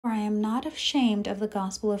For I am not ashamed of the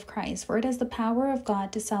gospel of Christ, for it is the power of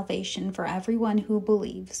God to salvation for everyone who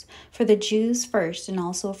believes, for the Jews first and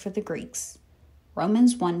also for the Greeks.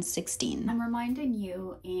 Romans 1:16. I'm reminding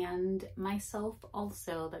you and myself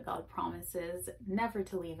also that God promises never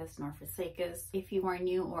to leave us nor forsake us. If you are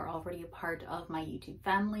new or already a part of my YouTube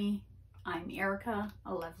family, I'm Erica,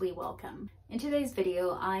 a lovely welcome. In today's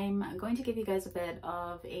video, I'm going to give you guys a bit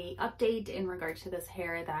of a update in regards to this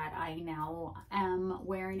hair that I now am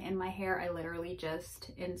wearing in my hair. I literally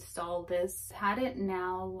just installed this, had it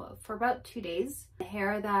now for about 2 days. The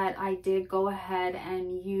hair that I did go ahead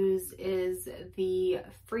and use is the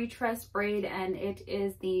Freetress braid, and it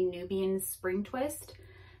is the Nubian spring twist.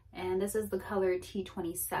 And this is the color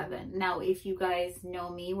T27. Now, if you guys know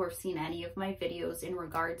me or have seen any of my videos in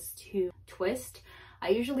regards to twist, I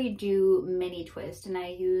usually do mini twist and I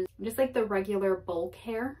use just like the regular bulk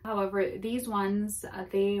hair. However, these ones,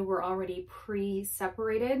 they were already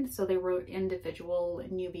pre-separated, so they were individual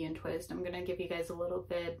Nubian twist. I'm gonna give you guys a little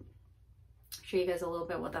bit, show you guys a little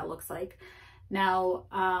bit what that looks like. Now,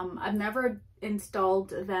 I've never installed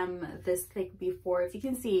them this thick before. If you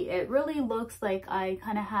can see, it really looks like I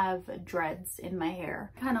kind of have dreads in my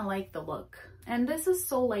hair. Kind of like the look. And this is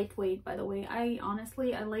so lightweight, by the way. I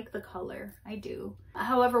like the color. I do.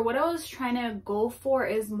 However, what I was trying to go for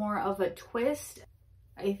is more of a twist.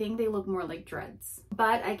 I think they look more like dreads,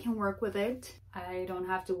 but I can work with it. I don't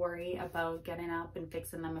have to worry about getting up and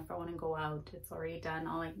fixing them if I want to go out. It's already done.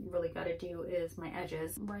 All I really got to do is my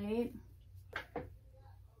edges, right?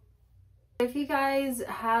 If you guys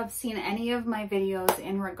have seen any of my videos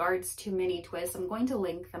in regards to mini twists, I'm going to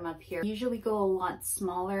link them up here. I usually go a lot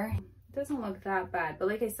smaller. It doesn't look that bad, but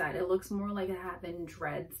like I said, it looks more like I have in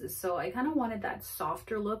dreads. So I kind of wanted that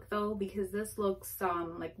softer look though, because this looks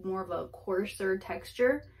like more of a coarser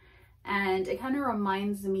texture. And it kind of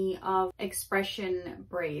reminds me of Expression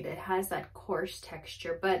braid. It has that coarse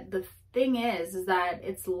texture, but the thing is that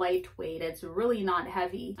it's lightweight. It's really not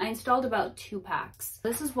heavy. I installed about 2 packs.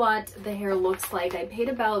 This is what the hair looks like. I paid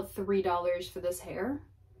about $3 for this hair.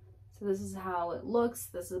 So this is how it looks.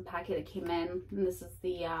 This is the packet it came in, and this is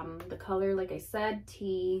the color, like I said,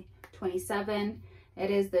 T27. It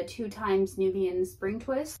is the 2 times Nubian spring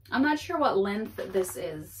twist. I'm not sure what length this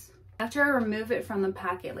is. After I remove it from the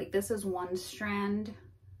packet, like this is 1 strand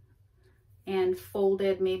and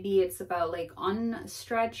folded, maybe it's about like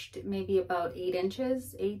unstretched, maybe about 8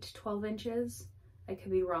 inches, 8 to 12 inches. I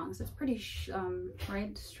could be wrong. So it's pretty,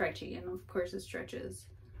 right, stretchy, and of course it stretches.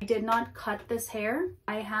 I did not cut this hair.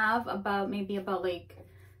 I have maybe about like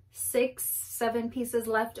 6-7 pieces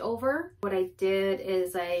left over. What I did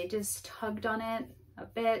is I just tugged on it a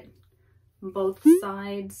bit, both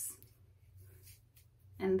sides.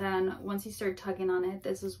 And then once you start tugging on it,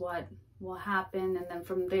 this is what will happen. And then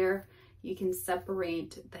from there, you can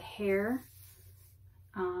separate the hair.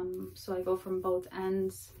 So I go from both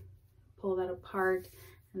ends, pull that apart,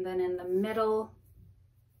 and then in the middle,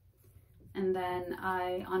 and then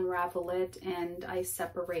I unravel it and I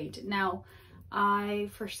separate. Now,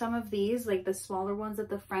 for some of these, like the smaller ones at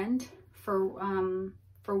the front, for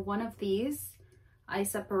one of these, I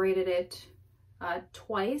separated it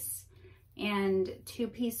twice. And 2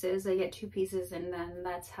 pieces, I get 2 pieces, and then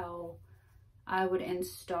that's how I would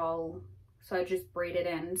install. So I just braid it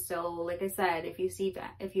in. So like I said, if you've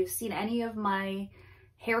seen any of my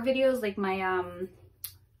hair videos, like my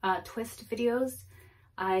twist videos,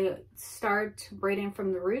 I start braiding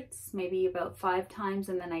from the roots, maybe about 5 times,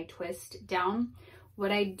 and then I twist down.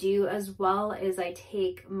 What I do as well is I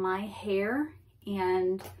take my hair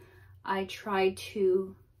and I try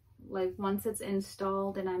to, like, once it's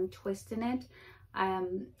installed and I'm twisting it,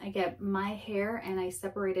 I get my hair and I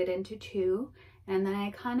separate it into 2, and then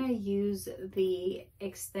I kind of use the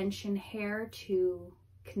extension hair to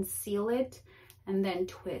conceal it and then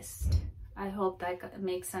twist. I hope that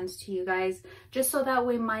makes sense to you guys, just so that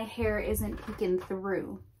way my hair isn't peeking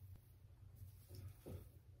through.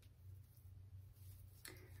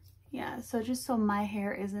 Yeah, so just so my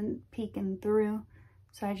hair isn't peeking through.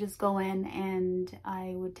 So I just go in and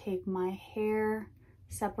I would take my hair,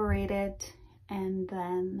 separate it, and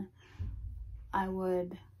then I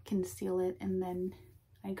would conceal it, and then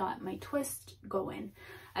I got my twist going.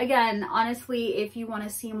 Again, honestly, if you want to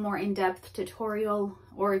see a more in-depth tutorial,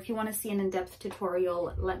 or if you want to see an in-depth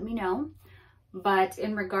tutorial, let me know. But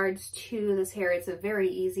in regards to this hair, it's a very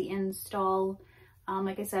easy install.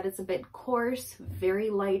 Like I said, it's a bit coarse, very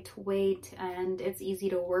lightweight, and it's easy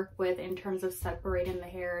to work with in terms of separating the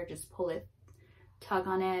hair. Just pull it, tug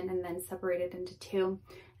on it, and then separate it into 2,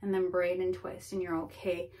 and then braid and twist, and you're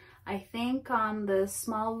okay. I think the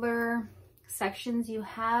smaller sections you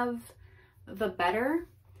have, the better.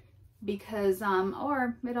 because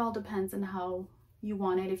or it all depends on how you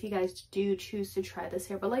want it, if you guys do choose to try this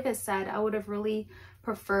hair. But like I said, I would have really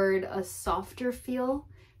preferred a softer feel,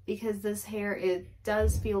 because this hair, it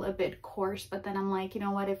does feel a bit coarse. But then I'm like, you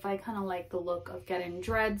know what, if I kind of like the look of getting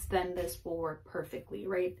dreads, then this will work perfectly,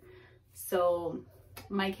 right? So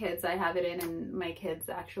my kids, I have it in, and my kids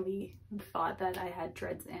actually thought that I had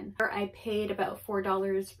dreads in. I paid about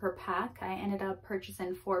 $4 per pack. I ended up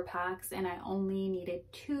purchasing 4 packs, and I only needed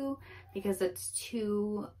 2 because it's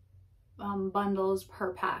 2 bundles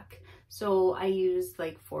per pack. So I used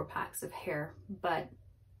like 4 packs of hair, but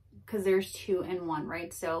because there's 2 in 1,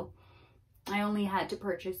 right? So I only had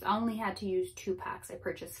to use 2 packs. I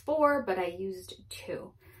purchased 4, but I used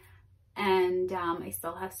 2, and I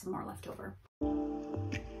still have some more left over.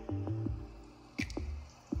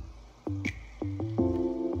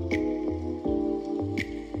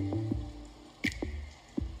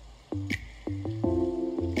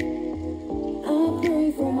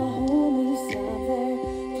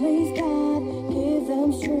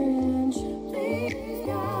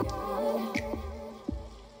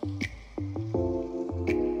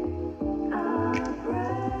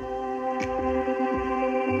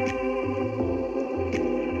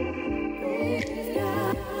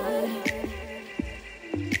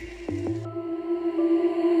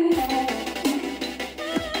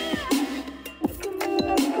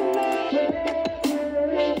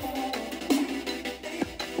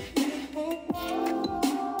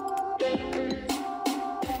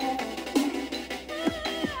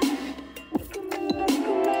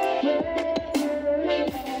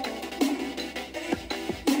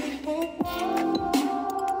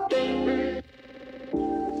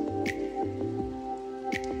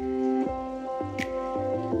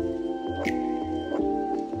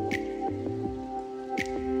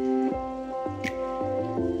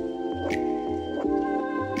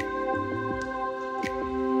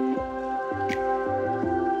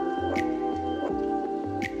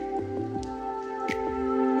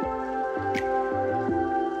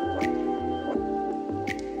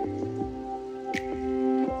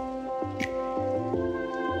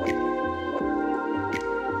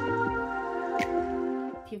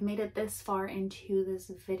 This far into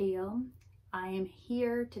this video, I am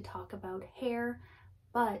here to talk about hair,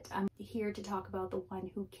 but I'm here to talk about the one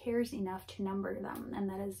who cares enough to number them, and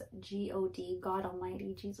that is God, God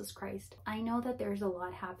Almighty, Jesus Christ. I know that there's a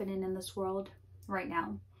lot happening in this world right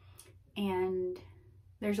now, and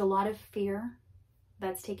there's a lot of fear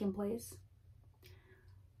that's taking place.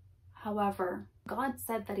 However, God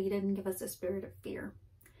said that He didn't give us a spirit of fear.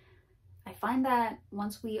 I find that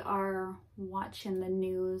once we are watching the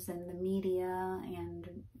news and the media and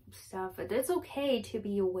stuff, it's okay to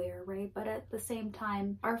be aware, right? But at the same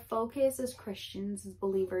time, our focus as Christians, as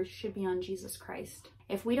believers, should be on Jesus Christ.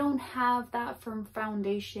 If we don't have that firm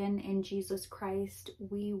foundation in Jesus Christ,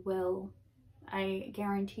 I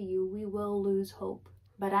guarantee you, we will lose hope.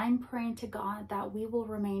 But I'm praying to God that we will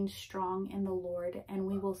remain strong in the Lord, and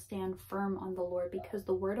we will stand firm on the Lord, because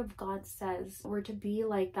the word of God says we're to be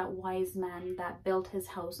like that wise man that built his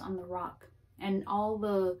house on the rock. And all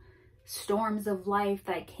the storms of life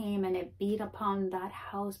that came and it beat upon that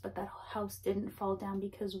house, but that house didn't fall down,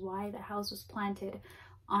 because why? The house was planted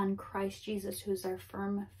on Christ Jesus, who's our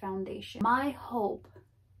firm foundation. My hope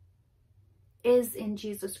is in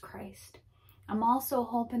Jesus Christ. I'm also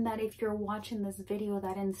hoping that if you're watching this video,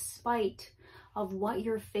 that in spite of what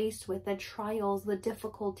you're faced with, the trials, the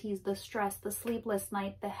difficulties, the stress, the sleepless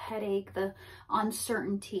night, the headache, the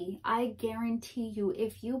uncertainty, I guarantee you,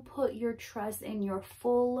 if you put your trust and your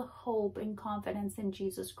full hope and confidence in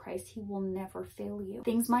Jesus Christ, He will never fail you.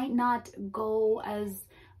 Things might not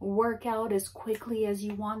work out as quickly as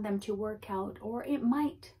you want them to work out, or it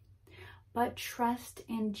might. But trust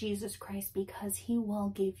in Jesus Christ, because He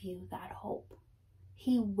will give you that hope.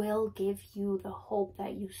 He will give you the hope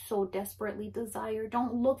that you so desperately desire.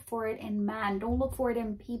 Don't look for it in man. Don't look for it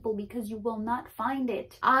in people, because you will not find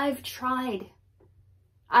it. I've tried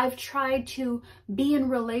to be in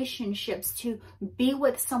relationships, to be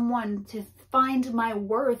with someone, to find my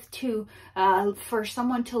worth, for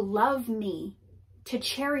someone to love me, to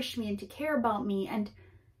cherish me, and to care about me. And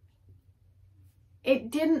it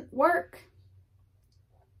didn't work.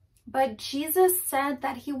 But Jesus said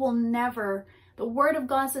that He will never, the word of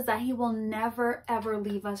God says that He will never ever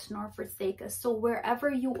leave us nor forsake us. So wherever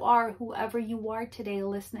you are, whoever you are today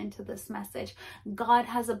listening to this message, God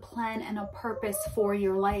has a plan and a purpose for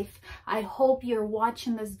your life. I hope you're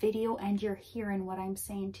watching this video and you're hearing what I'm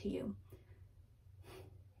saying to you.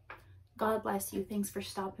 God bless you. Thanks for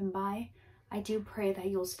stopping by. I do pray that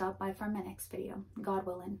you'll stop by for my next video. God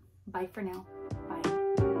willing. Bye for now. Bye.